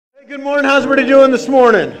Good morning. How's everybody doing this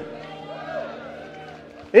morning?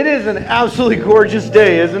 It is an absolutely gorgeous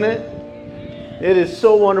day, isn't it? It is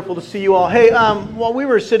so wonderful to see you all. Hey, while we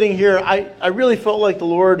were sitting here, I really felt like the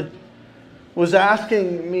Lord was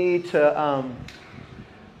asking me to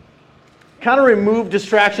kind of remove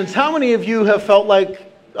distractions. How many of you have felt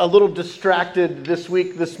like a little distracted this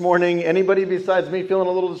week, this morning? Anybody besides me feeling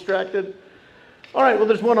a little distracted? All right, well,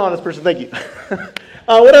 there's one honest person. Thank you.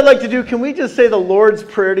 What I'd like to do, can we just say the Lord's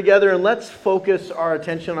Prayer together, and let's focus our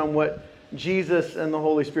attention on what Jesus and the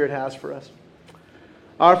Holy Spirit has for us.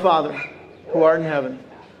 Our Father, who art in heaven,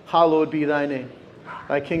 hallowed be thy name.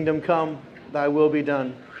 Thy kingdom come, thy will be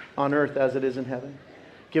done, on earth as it is in heaven.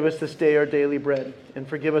 Give us this day our daily bread, and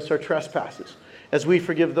forgive us our trespasses, as we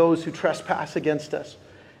forgive those who trespass against us.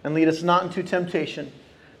 And lead us not into temptation,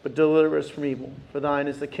 but deliver us from evil. For thine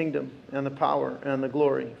is the kingdom, and the power, and the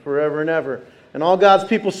glory, forever and ever. And all God's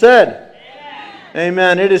people said,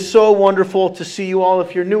 Amen. It is so wonderful to see you all.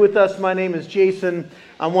 If you're new with us, my name is Jason.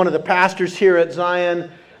 I'm one of the pastors here at Zion.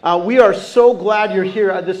 We are so glad you're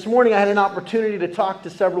here. This morning I had an opportunity to talk to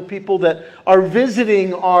several people that are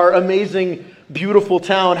visiting our amazing, beautiful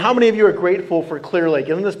town. How many of you are grateful for Clear Lake?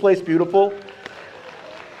 Isn't this place beautiful?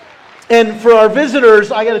 And for our visitors,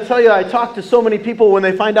 I got to tell you, I talk to so many people when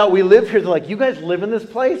they find out we live here. They're like, you guys live in this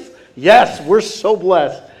place? Yes, we're so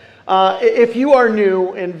blessed. If you are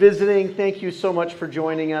new and visiting, thank you so much for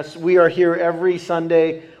joining us. We are here every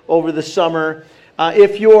Sunday over the summer.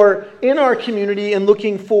 If you're in our community and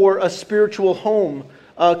looking for a spiritual home,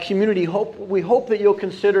 community, we hope that you'll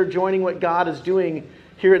consider joining what God is doing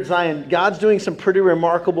here at Zion. God's doing some pretty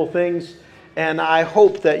remarkable things, and I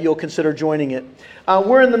hope that you'll consider joining it.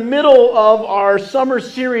 We're in the middle of our summer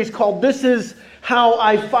series called This Is How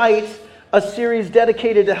I Fight, a series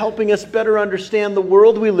dedicated to helping us better understand the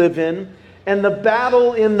world we live in and the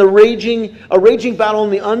battle in a raging battle in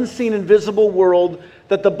the unseen, invisible world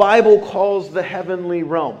that the Bible calls the heavenly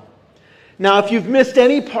realm. Now, if you've missed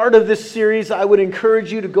any part of this series, I would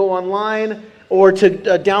encourage you to go online or to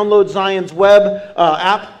download Zion's web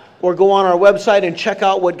app or go on our website and check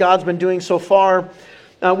out what God's been doing so far.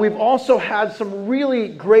 We've also had some really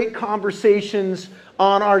great conversations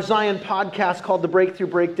on our Zion podcast called The Breakthrough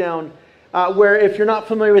Breakdown, where, if you're not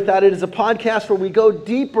familiar with that, it is a podcast where we go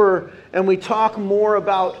deeper and we talk more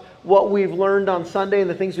about what we've learned on Sunday and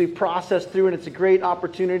the things we've processed through, and it's a great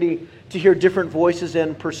opportunity to hear different voices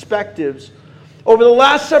and perspectives. Over the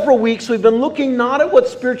last several weeks, we've been looking not at what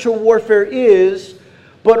spiritual warfare is,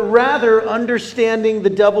 but rather understanding the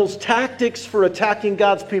devil's tactics for attacking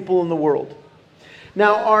God's people in the world.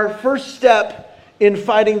 Now, our first step in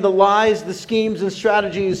fighting the lies, the schemes, and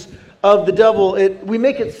strategies of the devil, we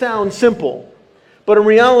make it sound simple, but in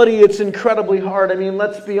reality it's incredibly hard. I mean,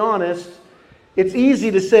 let's be honest, it's easy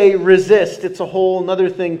to say resist. It's a whole other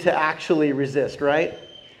thing to actually resist, right?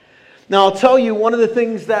 Now, I'll tell you, one of the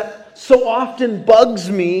things that so often bugs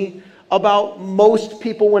me about most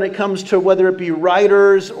people when it comes to whether it be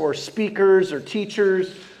writers or speakers or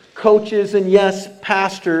teachers, coaches, and yes,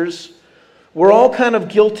 pastors, we're all kind of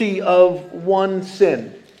guilty of one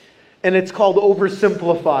sin. And it's called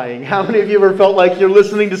oversimplifying. How many of you ever felt like you're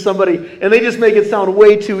listening to somebody and they just make it sound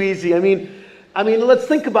way too easy? I mean, let's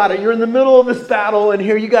think about it. You're in the middle of this battle, and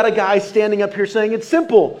here you got a guy standing up here saying, it's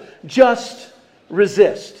simple, just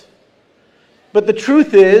resist. But the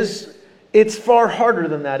truth is, it's far harder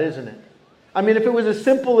than that, isn't it? I mean, if it was as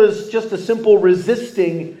simple as just a simple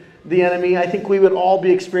resisting the enemy, I think we would all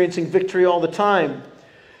be experiencing victory all the time.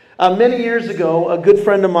 Many years ago, a good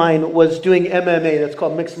friend of mine was doing MMA, that's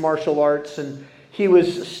called mixed martial arts, and he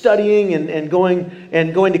was studying and going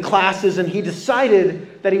to classes, and he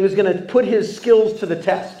decided that he was going to put his skills to the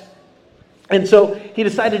test. And so he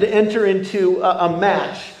decided to enter into a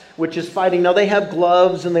match, which is fighting. Now, they have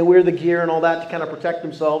gloves, and they wear the gear and all that to kind of protect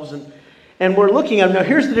themselves, and we're looking at him. Now,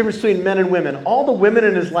 here's the difference between men and women. All the women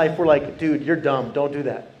in his life were like, dude, you're dumb, don't do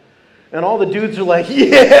that. And all the dudes are like,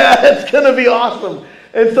 yeah, it's going to be awesome.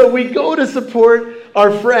 And so we go to support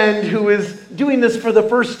our friend who is doing this for the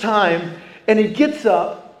first time, and he gets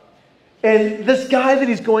up, and this guy that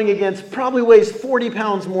he's going against probably weighs 40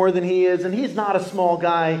 pounds more than he is, and he's not a small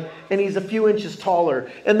guy, and he's a few inches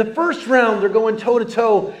taller. And the first round, they're going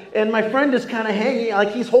toe-to-toe, and my friend is kind of hanging,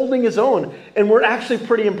 like he's holding his own, and we're actually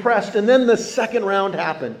pretty impressed. And then the second round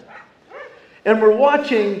happened, and we're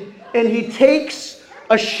watching, and he takes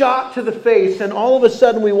a shot to the face, and all of a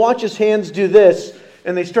sudden we watch his hands do this,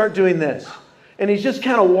 and they start doing this. And he's just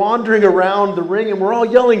kind of wandering around the ring, and we're all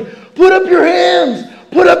yelling, put up your hands!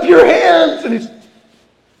 Put up your hands! And he's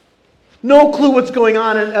no clue what's going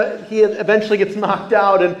on, and he eventually gets knocked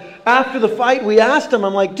out. And after the fight, we asked him,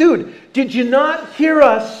 I'm like, dude, did you not hear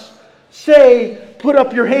us say, put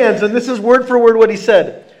up your hands. And this is word for word what he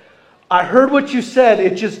said. I heard what you said,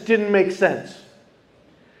 it just didn't make sense.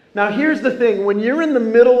 Now here's the thing, when you're in the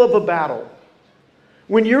middle of a battle,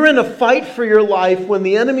 when you're in a fight for your life, when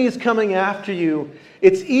the enemy is coming after you,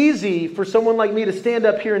 it's easy for someone like me to stand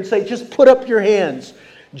up here and say, just put up your hands,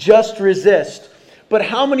 just resist. But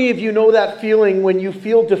how many of you know that feeling when you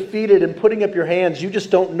feel defeated and putting up your hands, you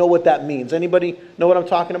just don't know what that means? Anybody know what I'm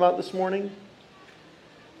talking about this morning?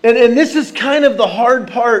 And this is kind of the hard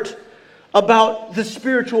part about the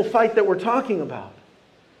spiritual fight that we're talking about.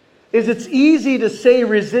 Is it's easy to say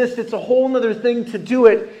resist, it's a whole other thing to do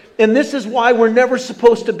it. And this is why we're never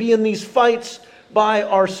supposed to be in these fights by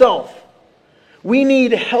ourselves. We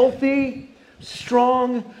need healthy,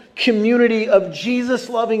 strong community of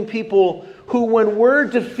Jesus-loving people who, when we're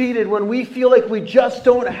defeated, when we feel like we just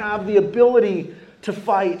don't have the ability to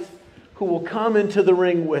fight, who will come into the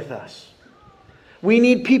ring with us. We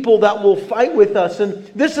need people that will fight with us. And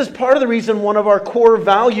this is part of the reason one of our core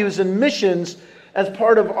values and missions as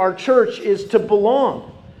part of our church is to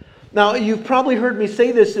belong. Now, you've probably heard me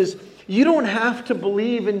say this, is you don't have to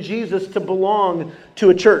believe in Jesus to belong to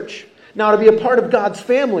a church. Now, to be a part of God's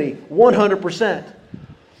family, 100%.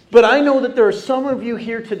 But I know that there are some of you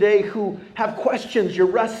here today who have questions. You're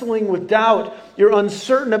wrestling with doubt. You're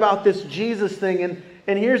uncertain about this Jesus thing.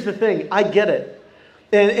 And here's the thing, I get it.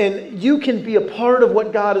 And you can be a part of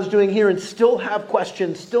what God is doing here and still have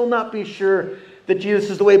questions, still not be sure that Jesus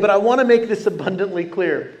is the way. But I want to make this abundantly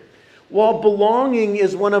clear. While belonging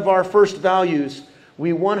is one of our first values,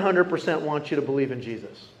 we 100% want you to believe in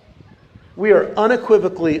Jesus. We are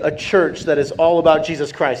unequivocally a church that is all about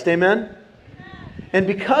Jesus Christ. Amen? And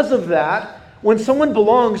because of that, when someone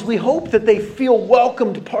belongs, we hope that they feel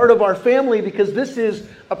welcomed part of our family, because this is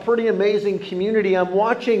a pretty amazing community. I'm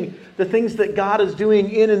watching the things that God is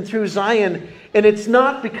doing in and through Zion, and it's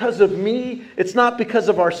not because of me, it's not because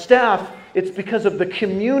of our staff, it's because of the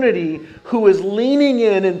community who is leaning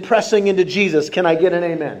in and pressing into Jesus. Can I get an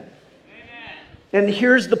amen? Amen. And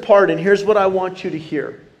here's the part, and here's what I want you to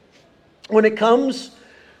hear. When it comes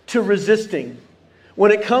to resisting,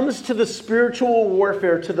 when it comes to the spiritual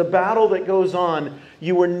warfare, to the battle that goes on,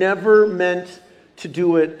 you were never meant to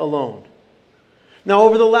do it alone. Now,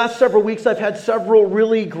 over the last several weeks, I've had several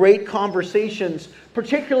really great conversations,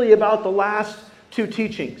 particularly about the last two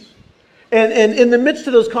teachings. And in the midst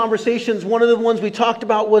of those conversations, one of the ones we talked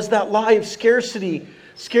about was that lie of scarcity.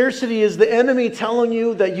 Scarcity is the enemy telling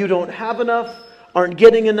you that you don't have enough, aren't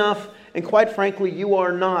getting enough, and quite frankly, you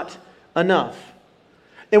are not enough.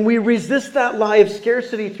 And we resist that lie of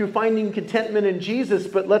scarcity through finding contentment in Jesus,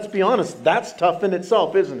 but let's be honest, that's tough in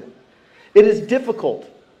itself, isn't it? It is difficult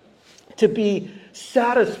to be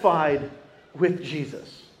satisfied with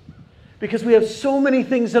Jesus, because we have so many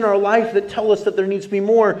things in our life that tell us that there needs to be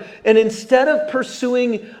more. And instead of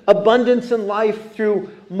pursuing abundance in life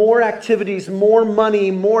through more activities, more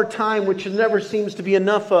money, more time, which never seems to be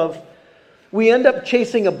enough of, we end up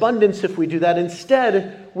chasing abundance if we do that.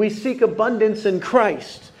 Instead, we seek abundance in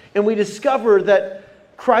Christ. And we discover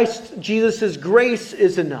that Christ, Jesus' grace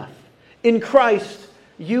is enough. In Christ,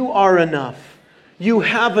 you are enough. You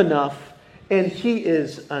have enough, and He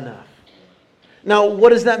is enough. Now, what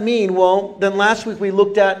does that mean? Well, then last week we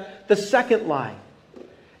looked at the second lie.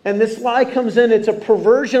 And this lie comes in, it's a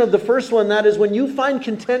perversion of the first one. That is, when you find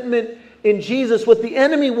contentment in Jesus, what the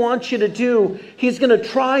enemy wants you to do, he's going to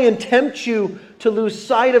try and tempt you to lose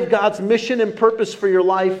sight of God's mission and purpose for your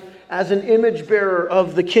life as an image bearer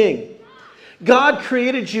of the King. God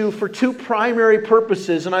created you for two primary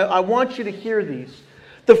purposes, and I want you to hear these.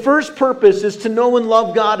 The first purpose is to know and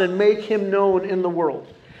love God and make Him known in the world.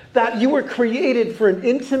 That you were created for an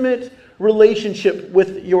intimate relationship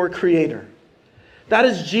with your Creator. That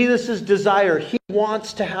is Jesus' desire. He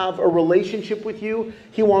wants to have a relationship with you.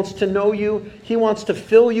 He wants to know you. He wants to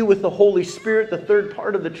fill you with the Holy Spirit, the third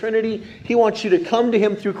part of the Trinity. He wants you to come to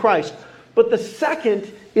Him through Christ. But the second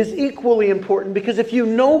is equally important, because if you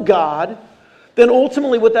know God, then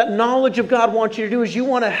ultimately what that knowledge of God wants you to do is you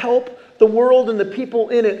want to help the world and the people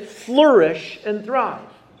in it flourish and thrive.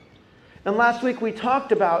 And last week we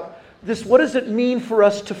talked about this. What does it mean for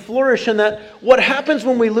us to flourish? And that what happens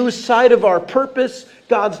when we lose sight of our purpose,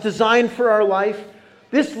 God's design for our life,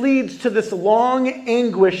 this leads to this long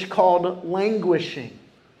anguish called languishing.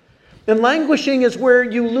 And languishing is where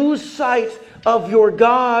you lose sight of your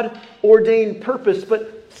God-ordained purpose,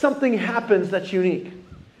 but something happens that's unique.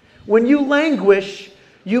 When you languish,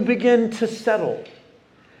 you begin to settle.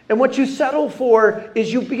 And what you settle for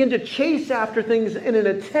is you begin to chase after things in an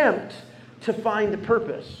attempt to find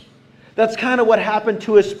purpose. That's kind of what happened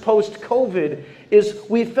to us post-COVID, is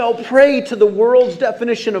we fell prey to the world's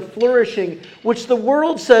definition of flourishing, which the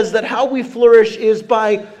world says that how we flourish is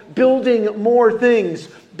by building more things,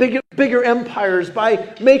 bigger empires,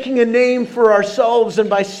 by making a name for ourselves and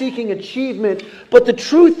by seeking achievement. But the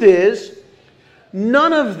truth is,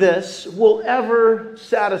 none of this will ever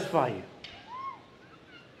satisfy you.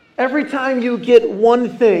 Every time you get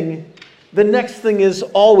one thing, the next thing is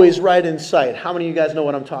always right in sight. How many of you guys know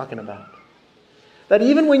what I'm talking about? That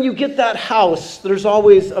even when you get that house, there's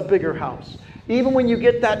always a bigger house. Even when you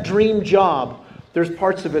get that dream job, there's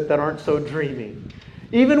parts of it that aren't so dreamy.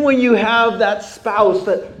 Even when you have that spouse,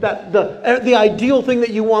 the ideal thing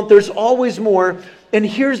that you want, there's always more. And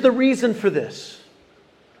here's the reason for this.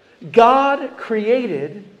 God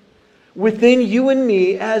created within you and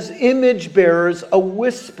me as image bearers a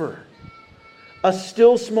whisper, a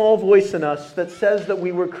still small voice in us that says that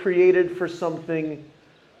we were created for something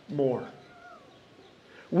more.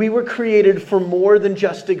 We were created for more than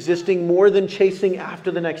just existing, more than chasing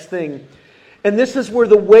after the next thing. And this is where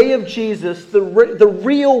the way of Jesus, the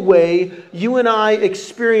real way you and I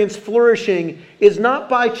experience flourishing, is not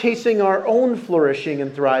by chasing our own flourishing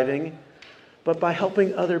and thriving, but by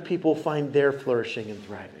helping other people find their flourishing and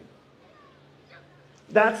thriving.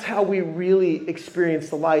 That's how we really experience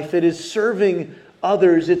the life. It is serving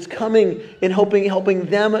others. It's coming and helping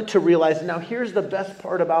them to realize. Now, here's the best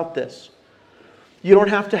part about this. You don't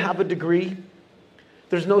have to have a degree.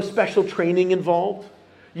 There's no special training involved.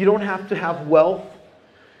 You don't have to have wealth.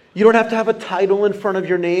 You don't have to have a title in front of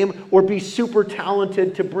your name or be super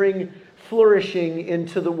talented to bring flourishing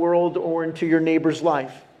into the world or into your neighbor's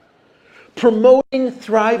life. Promoting,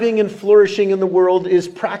 thriving, and flourishing in the world is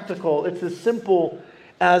practical. It's as simple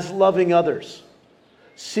as loving others,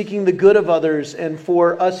 seeking the good of others, and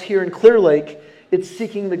for us here in Clear Lake, it's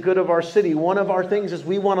seeking the good of our city. One of our things is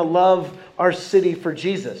we want to love our city for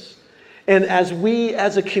Jesus. And as we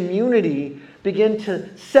as a community begin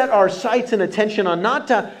to set our sights and attention on not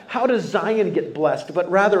to how does Zion get blessed,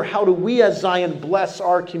 but rather how do we as Zion bless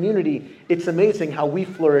our community, it's amazing how we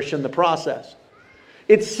flourish in the process.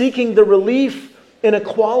 It's seeking the relief in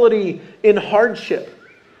equality in hardship.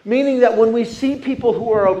 Meaning that when we see people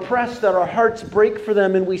who are oppressed, that our hearts break for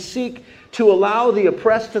them, and we seek to allow the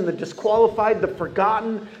oppressed and the disqualified, the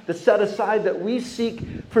forgotten, the set aside, that we seek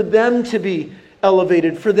for them to be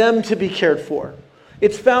elevated, for them to be cared for.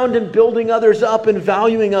 It's found in building others up and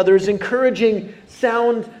valuing others, encouraging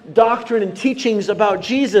sound doctrine and teachings about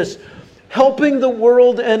Jesus. Helping the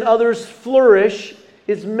world and others flourish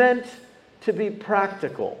is meant to be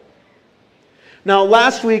practical. Now,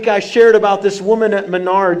 last week I shared about this woman at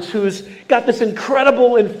Menards who's got this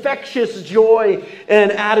incredible, infectious joy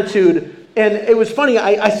and attitude. And it was funny,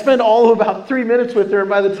 I spent all of about 3 minutes with her, and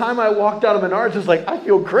by the time I walked out of Menards, I was like, I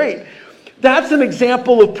feel great. That's an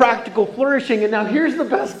example of practical flourishing. And now here's the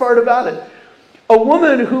best part about it. A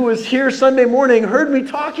woman who was here Sunday morning heard me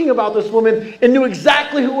talking about this woman and knew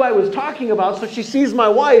exactly who I was talking about. So she sees my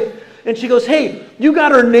wife, and she goes, hey, you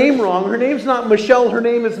got her name wrong. Her name's not Michelle, her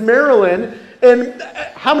name is Marilyn. And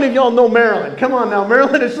how many of y'all know Marilyn? Come on now,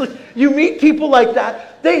 Marilyn. It's like, you meet people like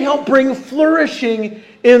that, they help bring flourishing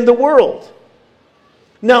in the world.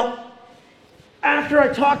 Now, after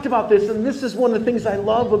I talked about this, and this is one of the things I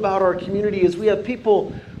love about our community, is we have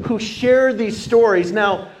people who share these stories.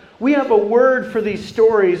 Now, we have a word for these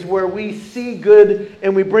stories where we see good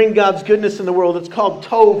and we bring God's goodness in the world. It's called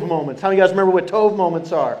Tov moments. How many of you guys remember what Tov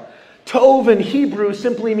moments are? Tov in Hebrew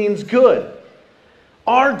simply means good.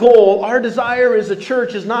 Our goal, our desire as a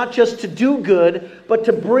church is not just to do good, but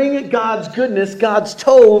to bring God's goodness, God's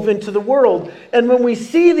Tov into the world. And when we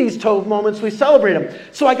see these Tov moments, we celebrate them.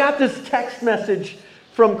 So I got this text message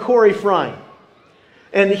from Corey Fry.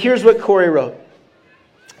 And here's what Corey wrote.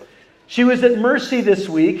 She was at Mercy this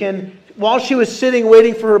week, and while she was sitting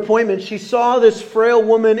waiting for her appointment, she saw this frail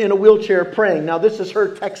woman in a wheelchair praying. Now, this is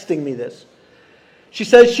her texting me this. She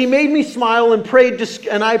says, she made me smile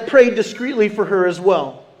and I prayed discreetly for her as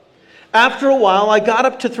well. After a while, I got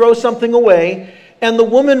up to throw something away, and the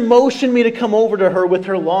woman motioned me to come over to her with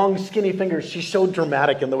her long, skinny fingers. She's so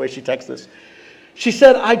dramatic in the way she texts this. She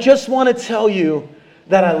said, I just want to tell you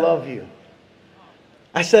that I love you.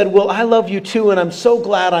 I said, well, I love you too, and I'm so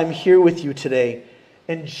glad I'm here with you today.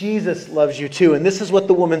 And Jesus loves you too. And this is what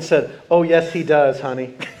the woman said. Oh, yes, he does,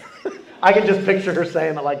 honey. I can just picture her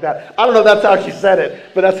saying it like that. I don't know if that's how she said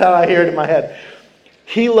it, but that's how I hear it in my head.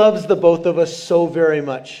 He loves the both of us so very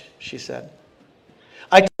much, she said.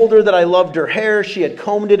 I told her that I loved her hair. She had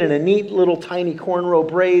combed it in a neat little tiny cornrow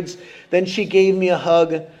braids. Then she gave me a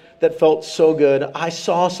hug that felt so good. I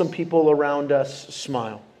saw some people around us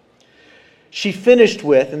smile. She finished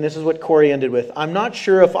with, and this is what Corey ended with, "I'm not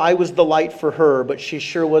sure if I was the light for her, but she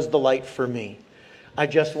sure was the light for me. I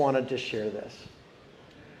just wanted to share this."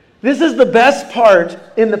 This is the best part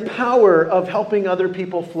in the power of helping other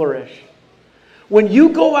people flourish. When you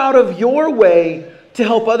go out of your way to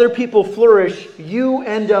help other people flourish, you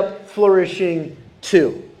end up flourishing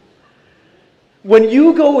too. When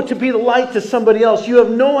you go to be the light to somebody else, you have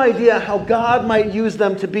no idea how God might use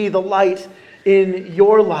them to be the light in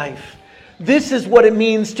your life. This is what it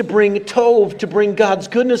means to bring Tov, to bring God's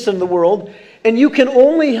goodness in the world. And you can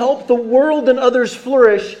only help the world and others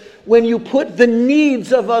flourish when you put the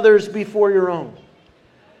needs of others before your own.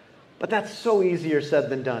 But that's so easier said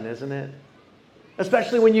than done, isn't it?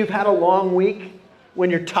 Especially when you've had a long week, when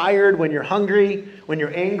you're tired, when you're hungry, when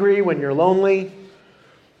you're angry, when you're lonely.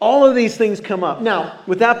 All of these things come up. Now,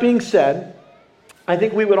 with that being said, I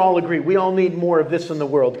think we would all agree we all need more of this in the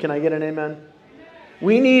world. Can I get an amen?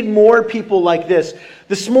 We need more people like this.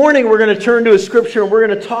 This morning we're going to turn to a scripture and we're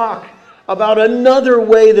going to talk about another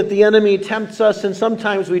way that the enemy tempts us, and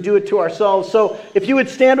sometimes we do it to ourselves. So if you would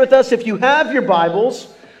stand with us, if you have your Bibles,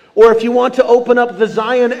 or if you want to open up the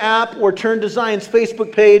Zion app or turn to Zion's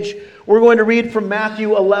Facebook page, we're going to read from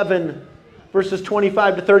Matthew 11, verses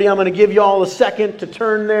 25 to 30. I'm going to give you all a second to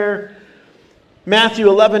turn there. Matthew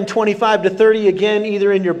 11, 25 to 30, again,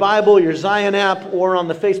 either in your Bible, your Zion app, or on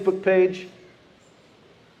the Facebook page.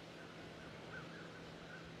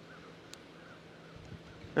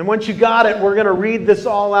 And once you got it, we're going to read this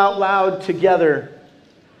all out loud together.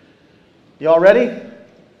 You all ready?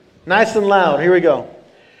 Nice and loud. Here we go.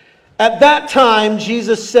 "At that time,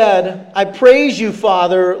 Jesus said, 'I praise you,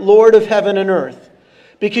 Father, Lord of heaven and earth,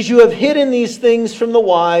 because you have hidden these things from the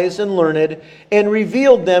wise and learned and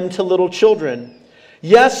revealed them to little children.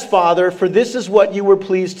 Yes, Father, for this is what you were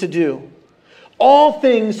pleased to do. All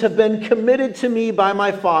things have been committed to me by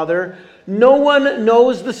my Father. No one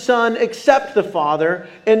knows the Son except the Father,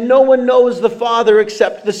 and no one knows the Father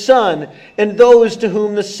except the Son, and those to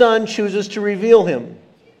whom the Son chooses to reveal him.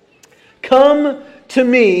 Come to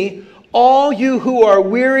me, all you who are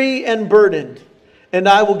weary and burdened, and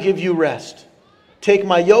I will give you rest. Take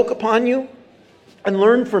my yoke upon you and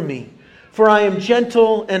learn from me, for I am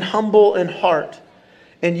gentle and humble in heart,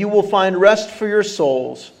 and you will find rest for your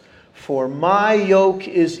souls. For my yoke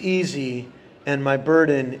is easy and my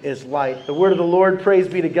burden is light." The word of the Lord. Praise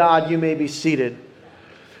be to God. You may be seated.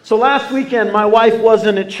 So last weekend, my wife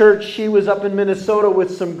wasn't at church. She was up in Minnesota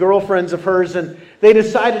with some girlfriends of hers, and they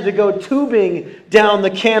decided to go tubing down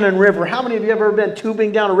the Cannon River. How many of you have ever been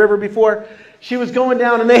tubing down a river before? She was going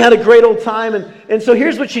down, and they had a great old time. And so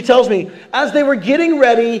here's what she tells me. As they were getting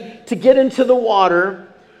ready to get into the water,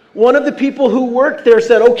 one of the people who worked there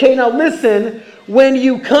said, "Okay, now listen, when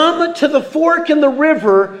you come to the fork in the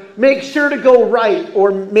river, make sure to go right,"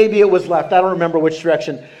 or maybe it was left. I don't remember which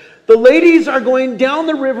direction. "The ladies are going down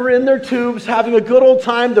the river in their tubes, having a good old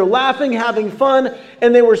time. They're laughing, having fun,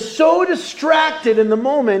 and they were so distracted in the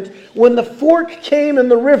moment when the fork came in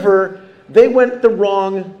the river, they went the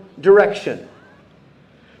wrong direction.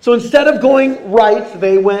 So instead of going right,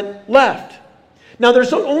 they went left." Now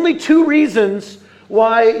there's only two reasons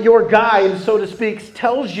why your guide, so to speak,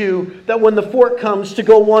 tells you that when the fork comes to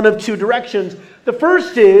go one of two directions. The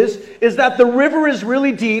first is that the river is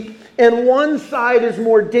really deep and one side is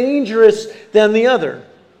more dangerous than the other.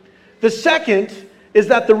 The second is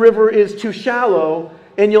that the river is too shallow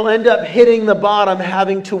and you'll end up hitting the bottom,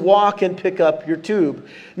 having to walk and pick up your tube.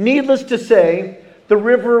 Needless to say, the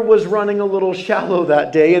river was running a little shallow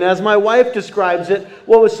that day, and as my wife describes it,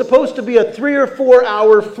 what was supposed to be a 3 or 4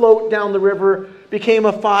 hour float down the river became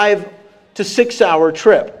a 5 to 6 hour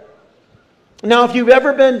trip. Now, if you've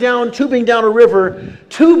ever been tubing down a river,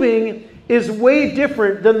 tubing is way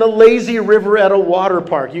different than the lazy river at a water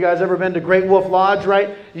park. You guys ever been to Great Wolf Lodge, right?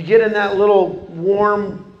 You get in that little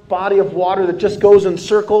warm body of water that just goes in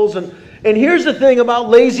circles. And here's the thing about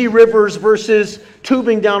lazy rivers versus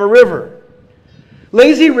tubing down a river.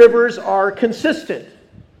 Lazy rivers are consistent.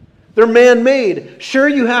 They're man-made. Sure,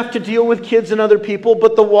 you have to deal with kids and other people,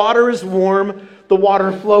 but the water is warm, the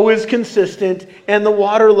water flow is consistent, and the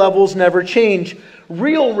water levels never change.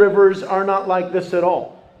 Real rivers are not like this at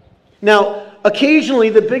all. Now, occasionally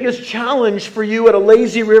the biggest challenge for you at a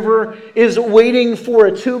lazy river is waiting for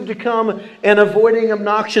a tube to come and avoiding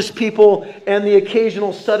obnoxious people and the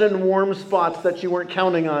occasional sudden warm spots that you weren't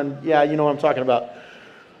counting on. Yeah, you know what I'm talking about.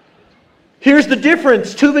 Here's the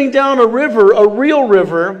difference. Tubing down a river, a real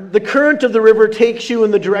river, the current of the river takes you in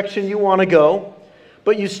the direction you want to go,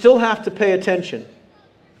 but you still have to pay attention.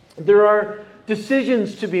 There are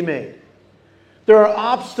decisions to be made. There are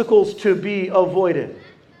obstacles to be avoided.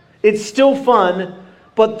 It's still fun,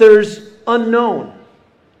 but there's unknown.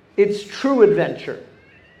 It's true adventure.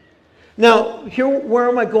 Now, where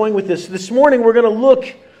am I going with this? This morning we're going to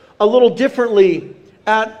look a little differently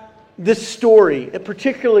at this story,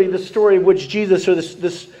 particularly the story of which Jesus, or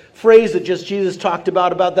this phrase that just Jesus talked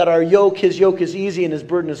about that his yoke is easy and his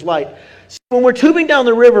burden is light. So when we're tubing down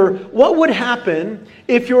the river, what would happen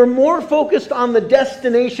if you're more focused on the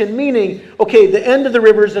destination, meaning, okay, the end of the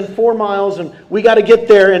river is in 4 miles and we got to get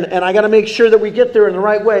there and I got to make sure that we get there in the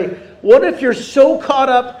right way. What if you're so caught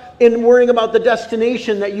up in worrying about the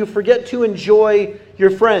destination that you forget to enjoy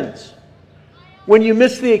your friends? When you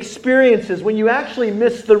miss the experiences, when you actually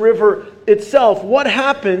miss the river itself, what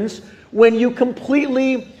happens when you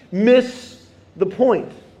completely miss the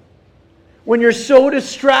point? When you're so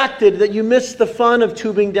distracted that you miss the fun of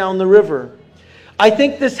tubing down the river. I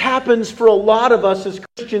think this happens for a lot of us as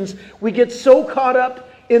Christians. We get so caught up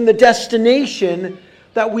in the destination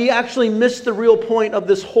that we actually miss the real point of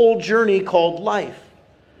this whole journey called life.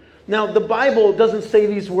 Now, the Bible doesn't say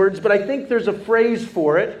these words, but I think there's a phrase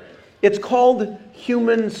for it. It's called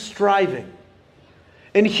human striving.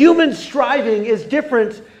 And human striving is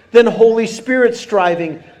different than Holy Spirit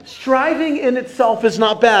striving. Striving in itself is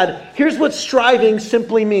not bad. Here's what striving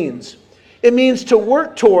simply means. It means to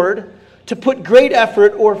work toward, to put great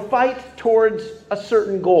effort, or fight towards a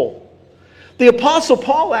certain goal. The Apostle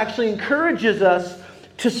Paul actually encourages us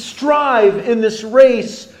to strive in this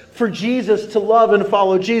race for Jesus, to love and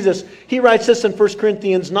follow Jesus. He writes this in 1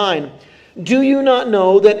 Corinthians 9. Do you not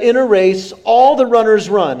know that in a race all the runners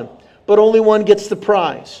run, but only one gets the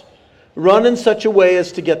prize? Run in such a way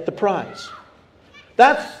as to get the prize.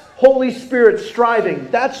 That's Holy Spirit striving.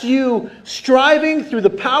 That's you striving through the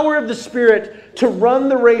power of the Spirit to run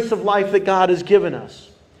the race of life that God has given us.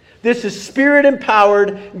 This is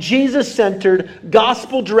Spirit-empowered, Jesus-centered,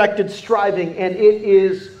 gospel-directed striving, and it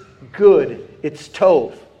is good. It's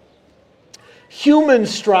tov. Human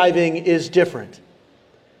striving is different.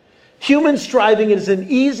 Human striving is an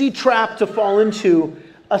easy trap to fall into,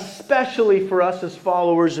 especially for us as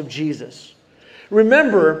followers of Jesus.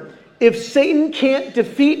 Remember, if Satan can't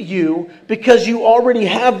defeat you because you already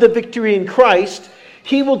have the victory in Christ,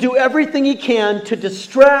 he will do everything he can to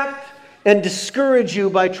distract and discourage you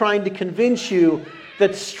by trying to convince you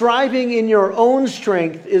that striving in your own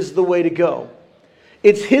strength is the way to go.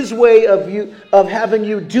 It's his way of having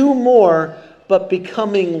you do more, but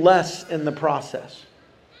becoming less in the process.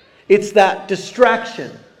 It's that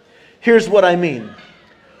distraction. Here's what I mean.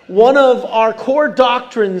 One of our core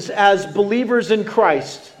doctrines as believers in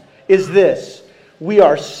Christ is this. We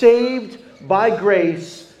are saved by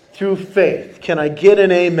grace through faith. Can I get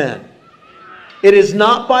an amen? It is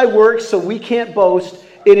not by works, so we can't boast.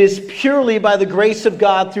 It is purely by the grace of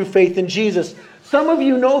God through faith in Jesus. Some of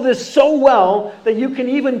you know this so well that you can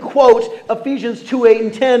even quote Ephesians 2:8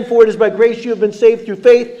 and 10, for it is by grace you have been saved through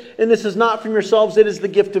faith, and this is not from yourselves, it is the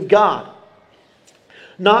gift of God.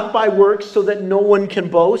 Not by works, so that no one can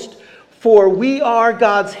boast, for we are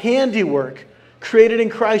God's handiwork, created in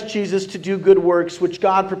Christ Jesus to do good works, which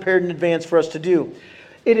God prepared in advance for us to do.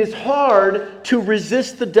 It is hard to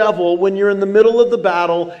resist the devil when you're in the middle of the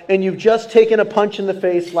battle and you've just taken a punch in the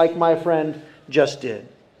face like my friend just did.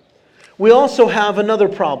 We also have another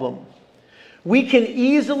problem. We can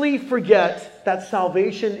easily forget that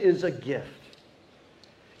salvation is a gift.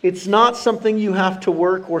 It's not something you have to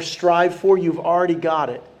work or strive for. You've already got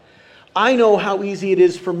it. I know how easy it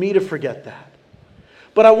is for me to forget that.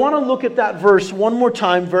 But I want to look at that verse one more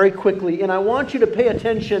time very quickly, and I want you to pay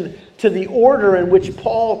attention to the order in which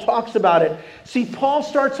Paul talks about it. See, Paul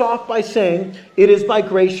starts off by saying, it is by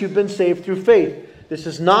grace you've been saved through faith. This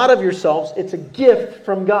is not of yourselves, it's a gift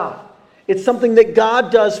from God. It's something that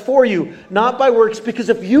God does for you, not by works, because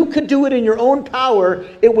if you could do it in your own power,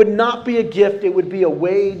 it would not be a gift, it would be a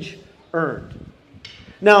wage earned.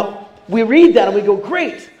 Now, we read that and we go,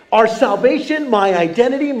 great, our salvation, my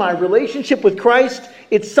identity, my relationship with Christ,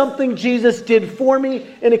 it's something Jesus did for me,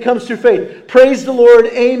 and it comes through faith. Praise the Lord,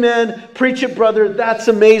 amen, preach it, brother, that's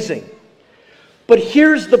amazing. But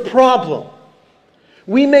here's the problem.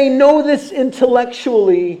 We may know this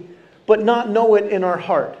intellectually, but not know it in our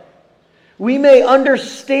heart. We may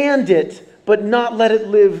understand it, but not let it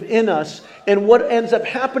live in us. And what ends up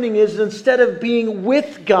happening is instead of being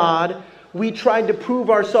with God, we try to prove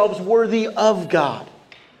ourselves worthy of God.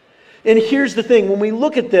 And here's the thing. When we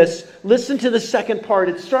look at this, listen to the second part.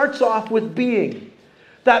 It starts off with being.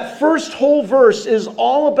 That first whole verse is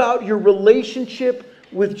all about your relationship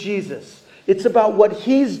with Jesus. It's about what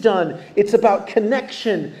He's done. It's about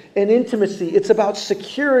connection and intimacy. It's about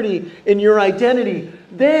security in your identity.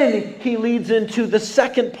 Then he leads into the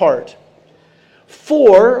second part.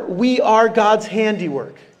 For we are God's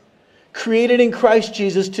handiwork. created in Christ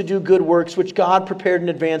Jesus to do good works, which God prepared in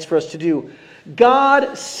advance for us to do.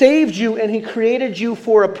 God saved you and He created you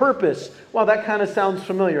for a purpose. Wow, that kind of sounds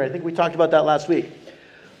familiar. I think we talked about that last week.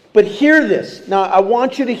 But hear this. Now, I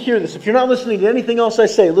want you to hear this. If you're not listening to anything else I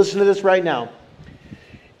say, listen to this right now.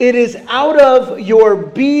 It is out of your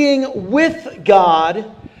being with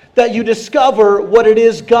God that you discover what it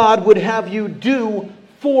is God would have you do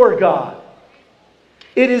for God.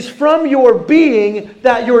 It is from your being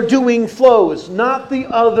that your doing flows, not the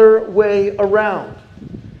other way around.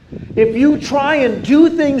 If you try and do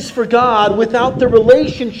things for God without the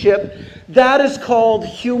relationship, that is called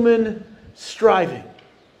human striving.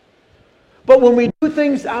 But when we do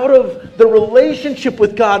things out of the relationship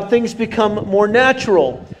with God, things become more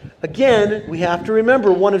natural. Again, we have to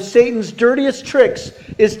remember one of Satan's dirtiest tricks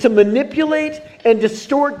is to manipulate and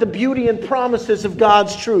distort the beauty and promises of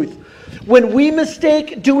God's truth. When we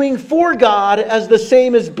mistake doing for God as the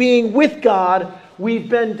same as being with God, we've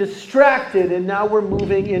been distracted and now we're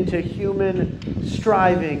moving into human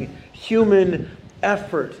striving, human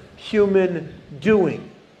effort, human doing.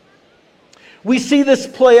 We see this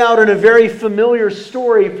play out in a very familiar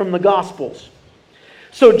story from the Gospels.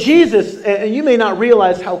 So Jesus, and you may not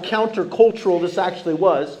realize how countercultural this actually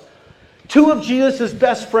was, two of Jesus'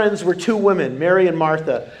 best friends were two women, Mary and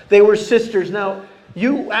Martha. They were sisters. Now,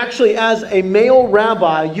 you actually, as a male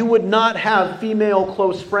rabbi, you would not have female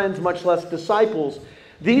close friends, much less disciples.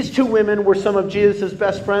 These two women were some of Jesus'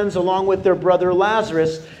 best friends, along with their brother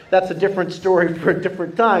Lazarus. That's a different story for a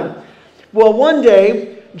different time. Well, one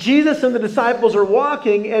day, Jesus and the disciples are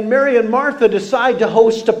walking, and Mary and Martha decide to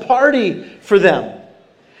host a party for them.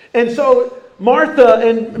 And so Martha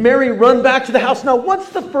and Mary run back to the house. Now, what's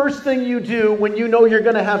the first thing you do when you know you're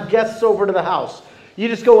going to have guests over to the house? You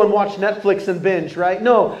just go and watch Netflix and binge, right?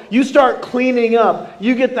 No, you start cleaning up.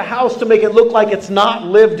 You get the house to make it look like it's not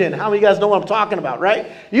lived in. How many of you guys know what I'm talking about, right?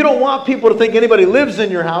 You don't want people to think anybody lives in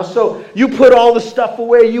your house, so you put all the stuff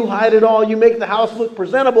away, you hide it all, you make the house look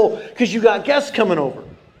presentable because you got guests coming over.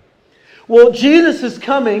 Well, Jesus is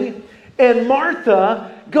coming, and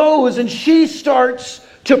Martha goes and she starts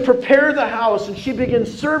to prepare the house, and she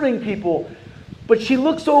begins serving people. But she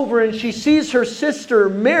looks over and she sees her sister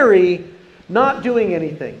Mary not doing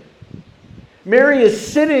anything. Mary is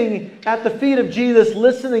sitting at the feet of Jesus,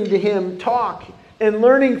 listening to Him talk and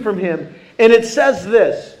learning from Him. And it says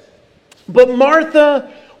this, "But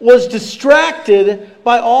Martha was distracted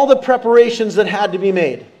by all the preparations that had to be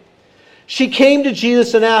made. She came to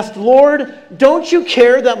Jesus and asked, 'Lord, don't you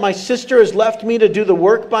care that my sister has left me to do the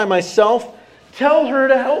work by myself? Tell her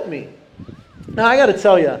to help me.'" Now, I got to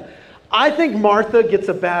tell you, I think Martha gets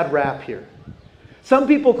a bad rap here. Some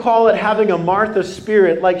people call it having a Martha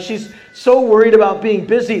spirit, like she's so worried about being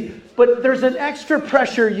busy. But there's an extra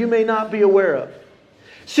pressure you may not be aware of.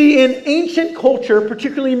 See, in ancient culture,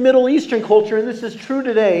 particularly Middle Eastern culture, and this is true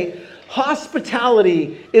today,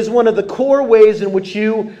 hospitality is one of the core ways in which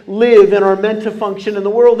you live and are meant to function in the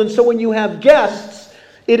world. And so when you have guests,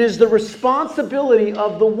 it is the responsibility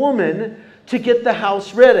of the woman to get the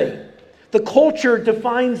house ready. The culture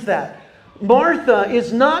defines that. Martha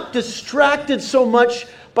is not distracted so much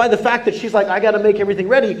by the fact that she's like, I got to make everything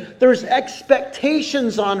ready. There's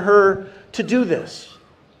expectations on her to do this.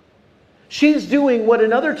 She's doing what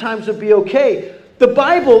in other times would be okay. The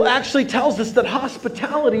Bible actually tells us that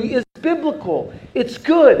hospitality is biblical. It's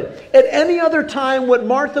good. At any other time, what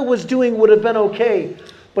Martha was doing would have been okay.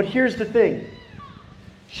 But here's the thing.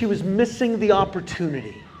 She was missing the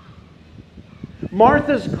opportunity.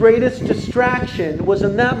 Martha's greatest distraction was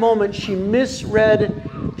in that moment she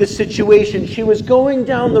misread the situation. She was going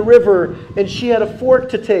down the river and she had a fork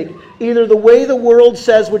to take. Either the way the world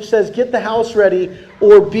says, which says get the house ready,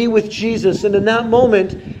 or be with Jesus. And in that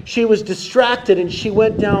moment, she was distracted and she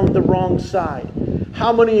went down the wrong side.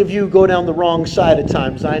 How many of you go down the wrong side at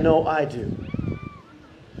times? I know I do.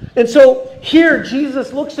 And so here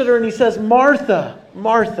Jesus looks at her and He says, Martha,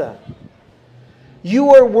 Martha,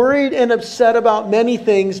 you are worried and upset about many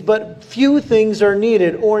things, but few things are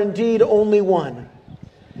needed, or indeed only one.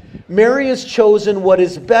 Mary has chosen what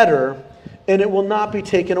is better, and it will not be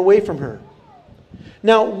taken away from her.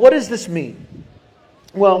 Now, what does this mean?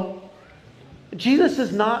 Well, Jesus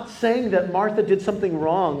is not saying that Martha did something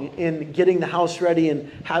wrong in getting the house ready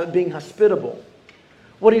and being hospitable.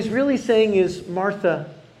 What He's really saying is,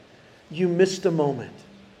 Martha, you missed a moment.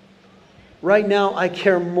 Right now, I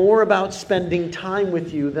care more about spending time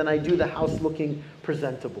with you than I do the house looking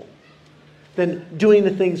presentable, than doing the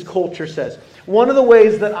things culture says. One of the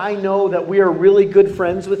ways that I know that we are really good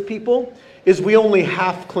friends with people is we only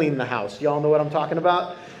half clean the house. Y'all know what I'm talking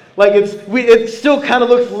about? Like it still kind of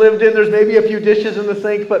looks lived in. There's maybe a few dishes in the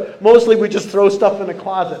sink, but mostly we just throw stuff in the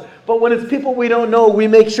closet. But when it's people we don't know, we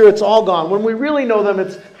make sure it's all gone. When we really know them,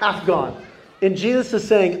 it's half gone. And Jesus is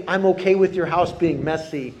saying, I'm okay with your house being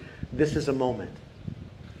messy. This is a moment.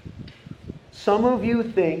 Some of you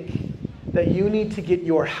think that you need to get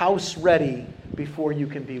your house ready before you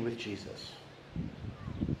can be with Jesus.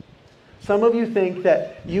 Some of you think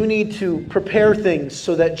that you need to prepare things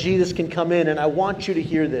so that Jesus can come in, and I want you to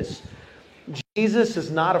hear this. Jesus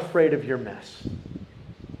is not afraid of your mess.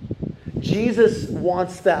 Jesus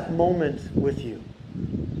wants that moment with you.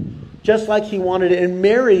 Just like he wanted it. And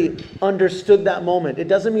Mary understood that moment. It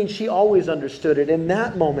doesn't mean she always understood it. In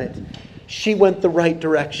that moment, she went the right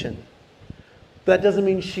direction. That doesn't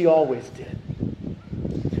mean she always did.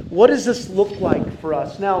 What does this look like for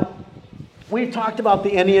us? Now, we've talked about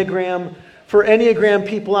the Enneagram. For Enneagram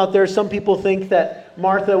people out there, some people think that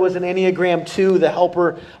Martha was an Enneagram 2, the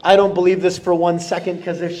helper. I don't believe this for 1 second,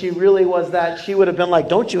 because if she really was that, she would have been like,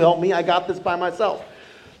 don't you help me, I got this by myself.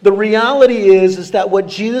 The reality is that what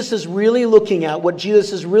Jesus is really looking at, what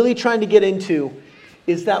Jesus is really trying to get into,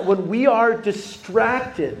 is that when we are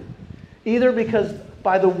distracted, either because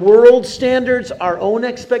by the world standards, our own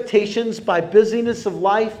expectations, by busyness of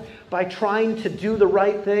life, by trying to do the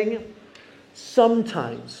right thing,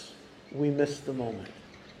 sometimes we miss the moment.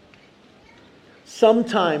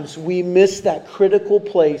 Sometimes we miss that critical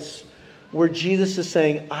place where Jesus is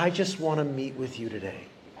saying, I just want to meet with you today.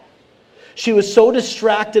 She was so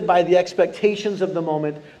distracted by the expectations of the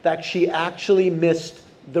moment that she actually missed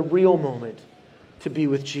the real moment to be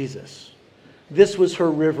with Jesus. This was her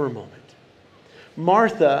river moment.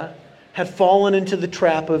 Martha had fallen into the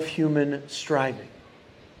trap of human striving.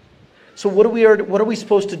 So what are we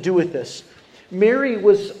supposed to do with this? Mary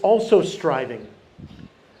was also striving.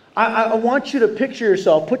 I want you to picture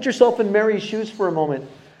yourself, put yourself in Mary's shoes for a moment.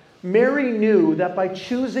 Mary knew that by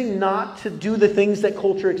choosing not to do the things that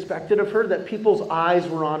culture expected of her, that people's eyes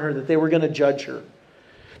were on her, that they were going to judge her,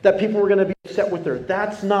 that people were going to be upset with her.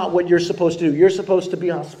 That's not what you're supposed to do. You're supposed to be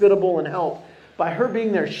hospitable and help. By her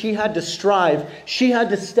being there, she had to strive. She had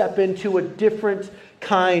to step into a different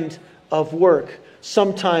kind of work,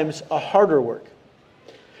 sometimes a harder work.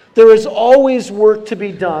 There is always work to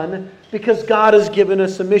be done because God has given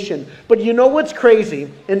us a mission. But you know what's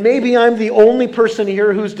crazy? And maybe I'm the only person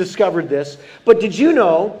here who's discovered this. But did you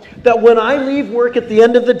know that when I leave work at the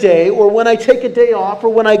end of the day, or when I take a day off, or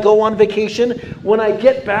when I go on vacation, when I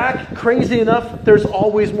get back, crazy enough, there's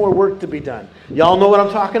always more work to be done. Y'all know what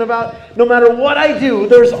I'm talking about? No matter what I do,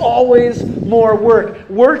 there's always more work.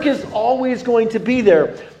 Work is always going to be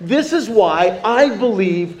there. This is why I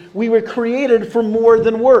believe we were created for more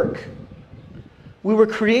than work. We were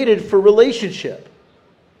created for relationship.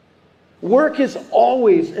 Work is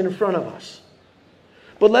always in front of us.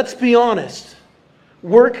 But let's be honest.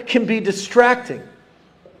 Work can be distracting.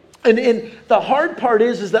 And the hard part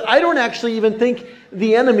is that I don't actually even think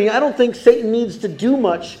the enemy, I don't think Satan needs to do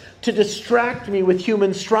much to distract me with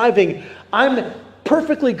human striving. I'm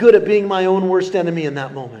perfectly good at being my own worst enemy in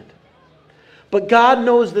that moment. But God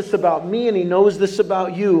knows this about me, and He knows this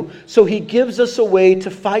about you. So He gives us a way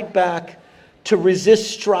to fight back, to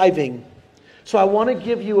resist striving. So I want to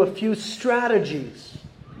give you a few strategies,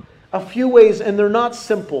 a few ways, and they're not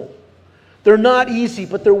simple. They're not easy,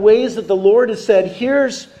 but they're ways that the Lord has said,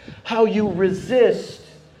 here's how you resist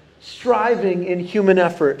striving in human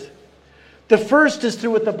effort. The first is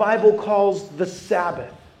through what the Bible calls the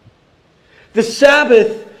Sabbath. The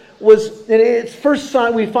Sabbath was, in its first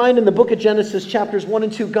sign we find in the book of Genesis, chapters 1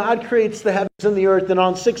 and 2, God creates the heavens and the earth, and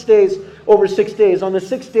on 6 days, over 6 days, on the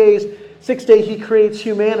 6 days, 6th day, He creates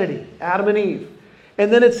humanity, Adam and Eve.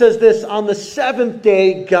 And then it says this, on the 7th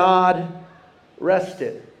day, God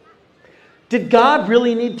rested. Did God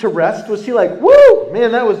really need to rest? Was He like, woo,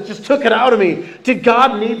 man, that just took it out of me. Did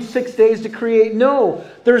God need 6 days to create? No.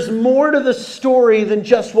 There's more to the story than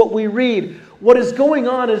just what we read. What is going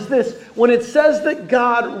on is this. When it says that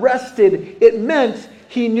God rested, it meant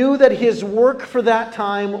He knew that His work for that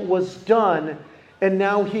time was done, and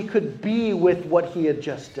now He could be with what He had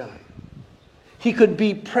just done. He could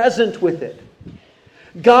be present with it.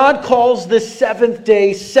 God calls this 7th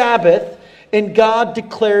day Sabbath, and God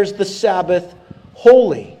declares the Sabbath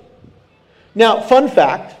holy. Now, fun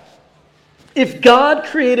fact, if God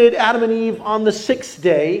created Adam and Eve on the 6th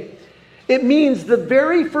day, it means the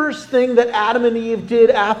very first thing that Adam and Eve did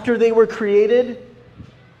after they were created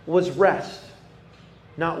was rest,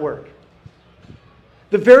 not work.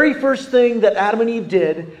 The very first thing that Adam and Eve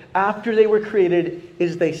did after they were created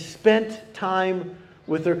is they spent time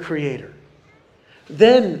with their Creator.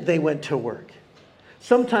 Then they went to work.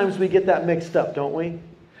 Sometimes we get that mixed up, don't we?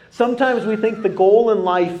 Sometimes we think the goal in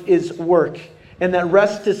life is work, and that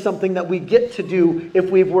rest is something that we get to do if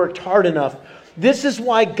we've worked hard enough. This is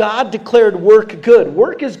why God declared work good.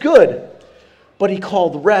 Work is good, but He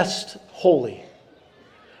called rest holy.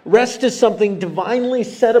 Rest is something divinely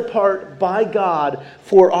set apart by God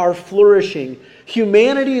for our flourishing.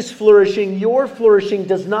 Humanity's flourishing, your flourishing,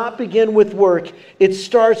 does not begin with work. It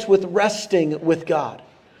starts with resting with God.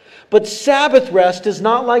 But Sabbath rest is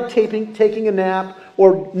not like taking a nap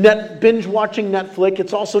or binge watching Netflix.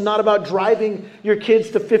 It's also not about driving your kids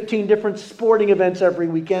to 15 different sporting events every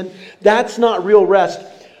weekend. That's not real rest.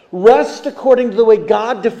 Rest, according to the way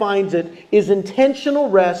God defines it, is intentional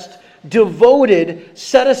rest, devoted,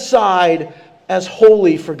 set aside as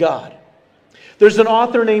holy for God. There's an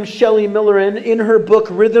author named Shelley Miller, and in her book,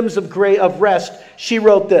 Rhythms of Rest, she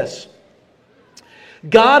wrote this: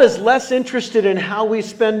 God is less interested in how we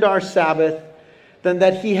spend our Sabbath than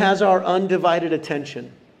that He has our undivided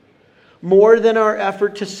attention. More than our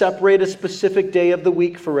effort to separate a specific day of the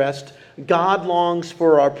week for rest, God longs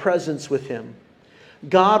for our presence with Him.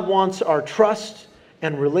 God wants our trust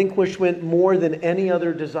and relinquishment more than any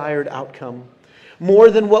other desired outcome. More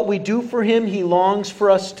than what we do for Him, He longs for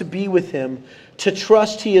us to be with Him, to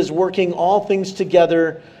trust He is working all things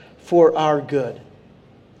together for our good.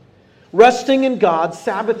 Resting in God,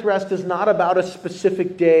 Sabbath rest, is not about a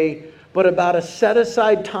specific day, but about a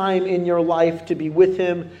set-aside time in your life to be with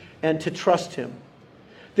Him and to trust Him.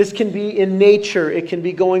 This can be in nature. It can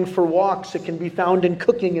be going for walks. It can be found in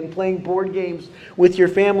cooking and playing board games with your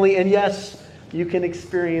family. And yes, you can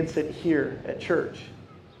experience it here at church.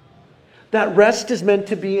 That rest is meant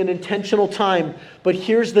to be an intentional time. But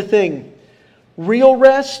here's the thing. Real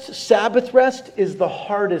rest, Sabbath rest, is the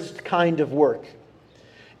hardest kind of work.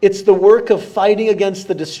 It's the work of fighting against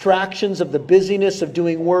the distractions of the busyness of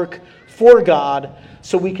doing work for God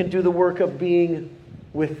so we can do the work of being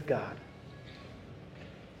with God.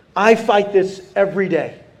 I fight this every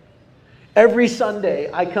day. Every Sunday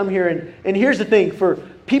I come here and here's the thing. For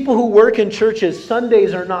people who work in churches,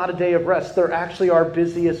 Sundays are not a day of rest. They're actually our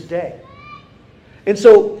busiest day. And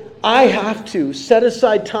so I have to set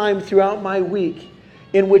aside time throughout my week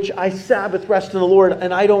in which I Sabbath rest in the Lord,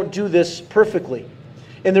 and I don't do this perfectly.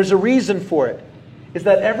 And there's a reason for it. Is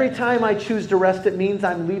that every time I choose to rest, it means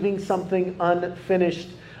I'm leaving something unfinished,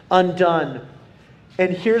 undone.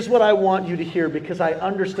 And here's what I want you to hear, because I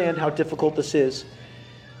understand how difficult this is.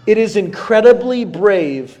 It is incredibly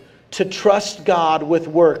brave to trust God with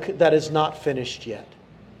work that is not finished yet.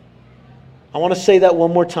 I want to say that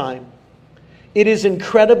one more time. It is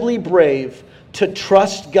incredibly brave to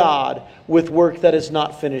trust God with work that is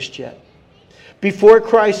not finished yet. Before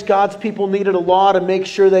Christ, God's people needed a law to make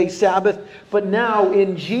sure they Sabbath. But now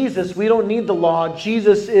in Jesus, we don't need the law.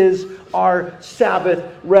 Jesus is our Sabbath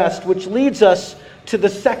rest, which leads us to the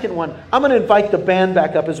second one. I'm going to invite the band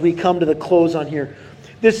back up as we come to the close on here.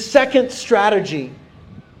 This second strategy,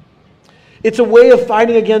 it's a way of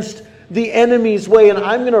fighting against the enemy's way. And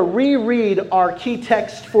I'm going to reread our key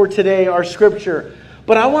text for today, our scripture.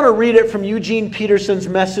 But I want to read it from Eugene Peterson's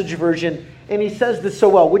Message version. And he says this so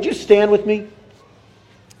well. Would you stand with me?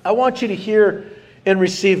 I want you to hear and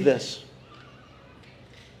receive this.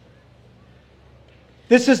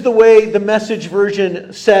 This is the way the Message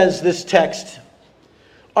version says this text.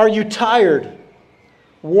 Are you tired?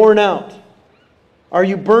 Worn out? Are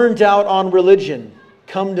you burned out on religion?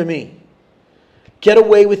 Come to me. Get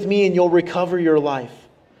away with me and you'll recover your life.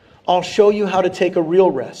 I'll show you how to take a real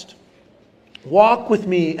rest. Walk with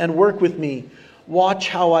me and work with me. Watch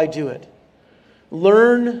how I do it.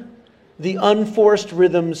 Learn the unforced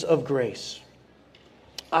rhythms of grace.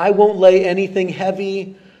 I won't lay anything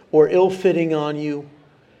heavy or ill-fitting on you.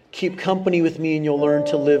 Keep company with me and you'll learn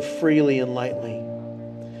to live freely and lightly.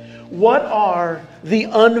 What are the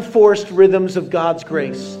unforced rhythms of God's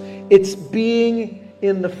grace? It's being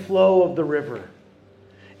in the flow of the river.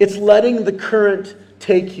 It's letting the current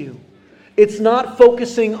take you. It's not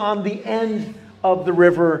focusing on the end of the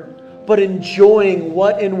river, but enjoying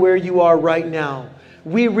what and where you are right now.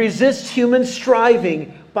 We resist human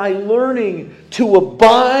striving by learning to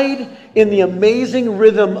abide in the amazing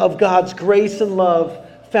rhythm of God's grace and love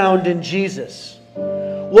found in Jesus.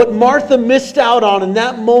 What Martha missed out on in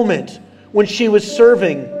that moment when she was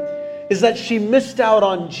serving is that she missed out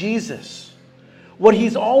on Jesus. What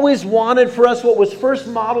He's always wanted for us, what was first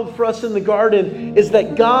modeled for us in the garden, is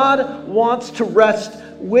that God wants to rest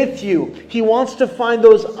with you. He wants to find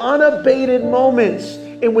those unabated moments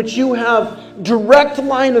in which you have direct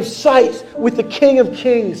line of sight with the King of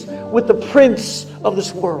Kings, with the Prince of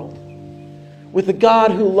this world, with the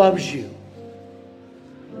God who loves you.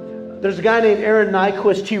 There's a guy named Aaron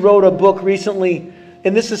Nyquist. He wrote a book recently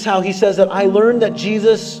And this is how he says that I learned that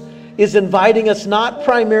Jesus is inviting us not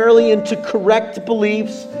primarily into correct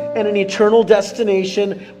beliefs and an eternal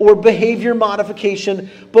destination or behavior modification,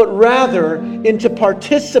 but rather into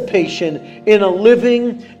participation in a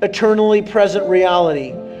living, eternally present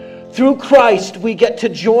reality. Through Christ, we get to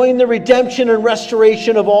join the redemption and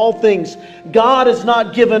restoration of all things. God has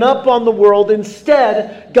not given up on the world.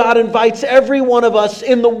 Instead, God invites every one of us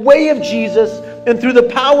in the way of Jesus and through the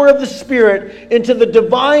power of the Spirit into the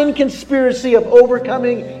divine conspiracy of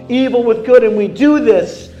overcoming evil with good. And we do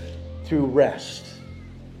this through rest.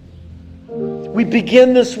 We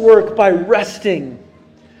begin this work by resting.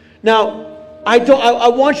 Now, I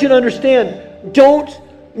want you to understand, don't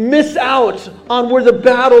miss out on where the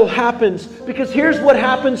battle happens, because here's what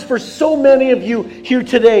happens for so many of you here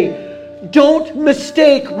today. Don't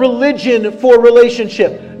mistake religion for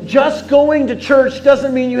relationship. Just going to church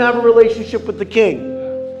doesn't mean you have a relationship with the King.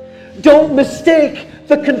 Don't mistake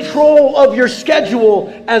the control of your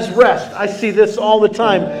schedule as rest. I see this all the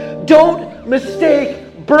time. Don't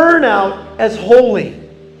mistake burnout as holy.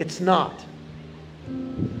 It's not.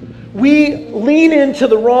 We lean into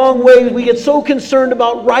the wrong way. We get so concerned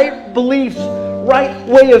about right beliefs, right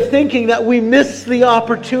way of thinking, that we miss the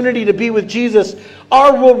opportunity to be with Jesus.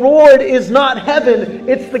 Our reward is not heaven.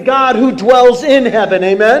 It's the God who dwells in heaven.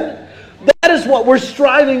 Amen? That is what we're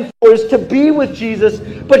striving for, is to be with Jesus.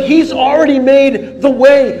 But He's already made the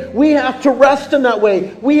way. We have to rest in that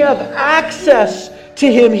way. We have access to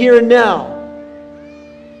Him here and now.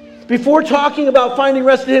 Before talking about finding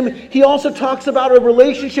rest in Him, He also talks about a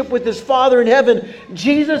relationship with His Father in heaven.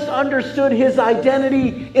 Jesus understood His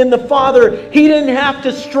identity in the Father. He didn't have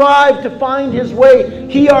to strive to find His way.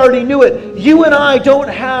 He already knew it. You and I don't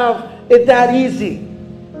have it that easy.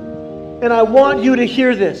 And I want you to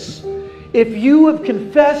hear this. If you have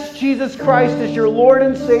confessed Jesus Christ as your Lord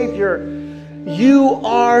and Savior, you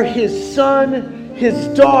are His son, His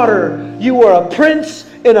daughter. You are a prince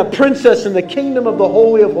and a princess in the kingdom of the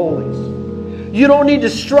Holy of Holies. You don't need to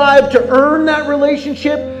strive to earn that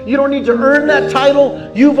relationship. You don't need to earn that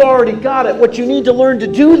title. You've already got it. What you need to learn to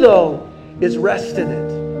do, though, is rest in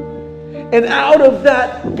it. And out of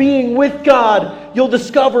that being with God, you'll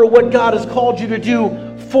discover what God has called you to do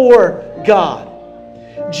for God.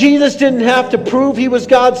 Jesus didn't have to prove He was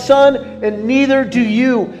God's Son, and neither do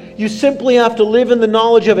you. You simply have to live in the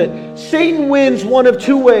knowledge of it. Satan wins one of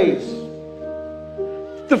two ways.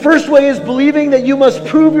 The first way is believing that you must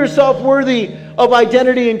prove yourself worthy of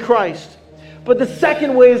identity in Christ. But the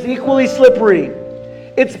second way is equally slippery.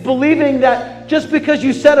 It's believing that just because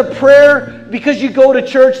you said a prayer, because you go to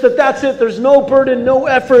church, that's it. There's no burden, no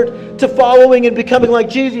effort to following and becoming like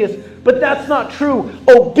Jesus. But that's not true.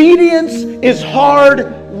 Obedience is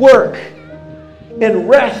hard work. And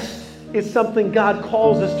rest is something God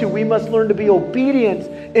calls us to. We must learn to be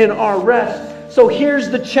obedient in our rest. So here's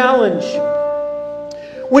the challenge.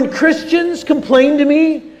 When Christians complain to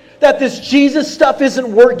me that this Jesus stuff isn't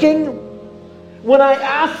working, when I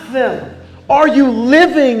ask them, are you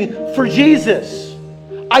living for Jesus?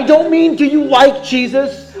 I don't mean, do you like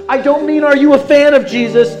Jesus? I don't mean, are you a fan of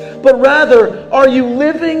Jesus? But rather, are you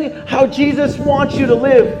living how Jesus wants you to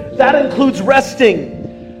live? That includes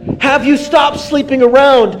resting. Have you stopped sleeping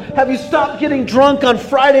around? Have you stopped getting drunk on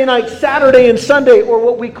Friday night, Saturday, and Sunday, or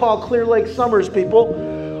what we call Clear Lake Summers, people?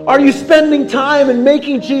 Are you spending time and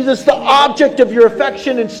making Jesus the object of your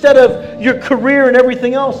affection instead of your career and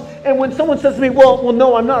everything else? And when someone says to me, well,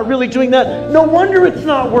 no, I'm not really doing that. No wonder it's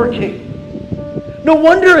not working. No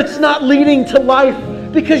wonder it's not leading to life,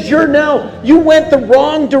 because you went the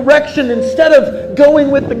wrong direction. Instead of going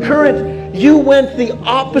with the current, you went the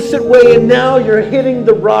opposite way, and now you're hitting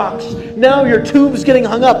the rocks. Now your tube's getting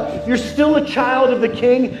hung up. You're still a child of the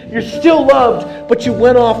King. You're still loved, but you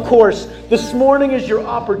went off course. This morning is your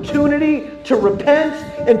opportunity to repent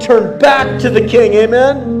and turn back to the King.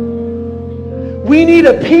 Amen? We need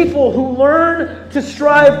a people who learn to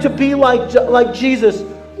strive to be like Jesus.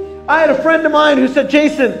 I had a friend of mine who said,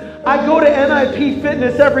 Jason, I go to NIP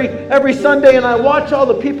Fitness every Sunday and I watch all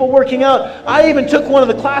the people working out. I even took one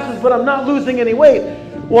of the classes, but I'm not losing any weight.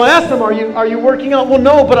 Well, I asked them, are you working out? Well,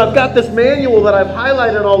 no, but I've got this manual that I've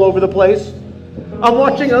highlighted all over the place. I'm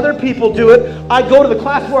watching other people do it. I go to the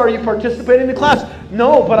class. Well, are you participating in the class?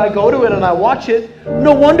 No, but I go to it and I watch it.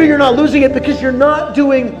 No wonder you're not losing it, because you're not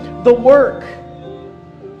doing the work.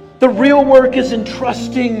 The real work is in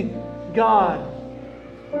trusting God.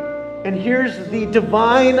 And here's the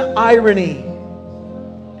divine irony.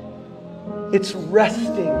 It's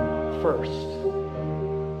resting first.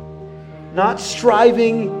 Not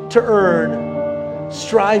striving to earn,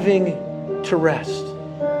 striving to rest.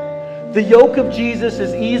 The yoke of Jesus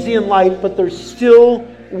is easy and light, but there's still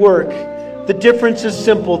work. The difference is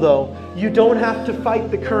simple, though. You don't have to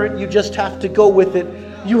fight the current, you just have to go with it.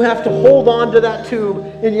 You have to hold on to that tube,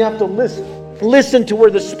 and you have to listen to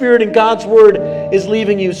where the Spirit and God's Word is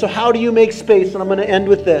leaving you. So how do you make space? And I'm going to end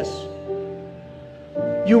with this.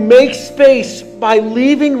 You make space by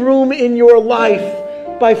leaving room in your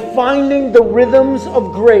life, by finding the rhythms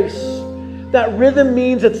of grace. That rhythm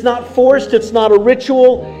means it's not forced, it's not a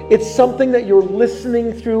ritual, it's something that you're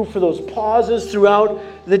listening through for those pauses throughout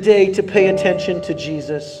the day to pay attention to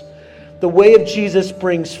Jesus. The way of Jesus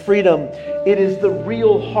brings freedom. It is the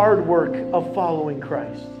real hard work of following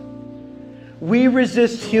Christ. We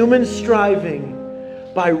resist human striving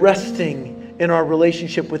by resting in our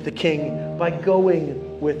relationship with the King, by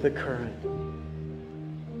going with the current.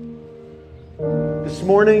 This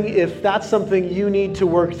morning, if that's something you need to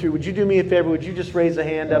work through, would you do me a favor? Would you just raise a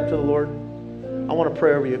hand up to the Lord? I want to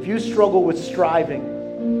pray over you. If you struggle with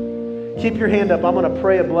striving, keep your hand up. I'm going to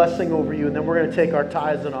pray a blessing over you, and then we're going to take our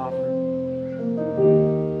tithes and offering.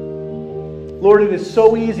 Lord, it is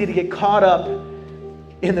so easy to get caught up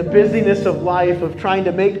in the busyness of life, of trying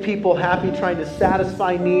to make people happy, trying to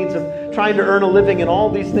satisfy needs, of trying to earn a living, and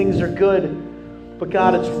all these things are good. But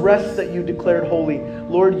God, it's rest that you declared holy.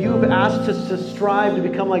 Lord, you've asked us to strive to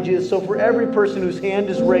become like Jesus. So for every person whose hand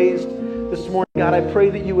is raised this morning, God, I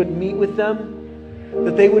pray that you would meet with them,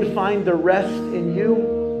 that they would find their rest in you.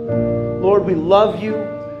 Lord, we love you,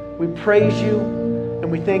 we praise you,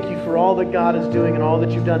 and we thank you for all that God is doing and all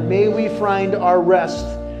that you've done. May we find our rest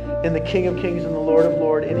in the King of Kings and the Lord of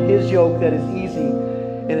Lords, in His yoke that is easy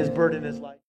and His burden is light.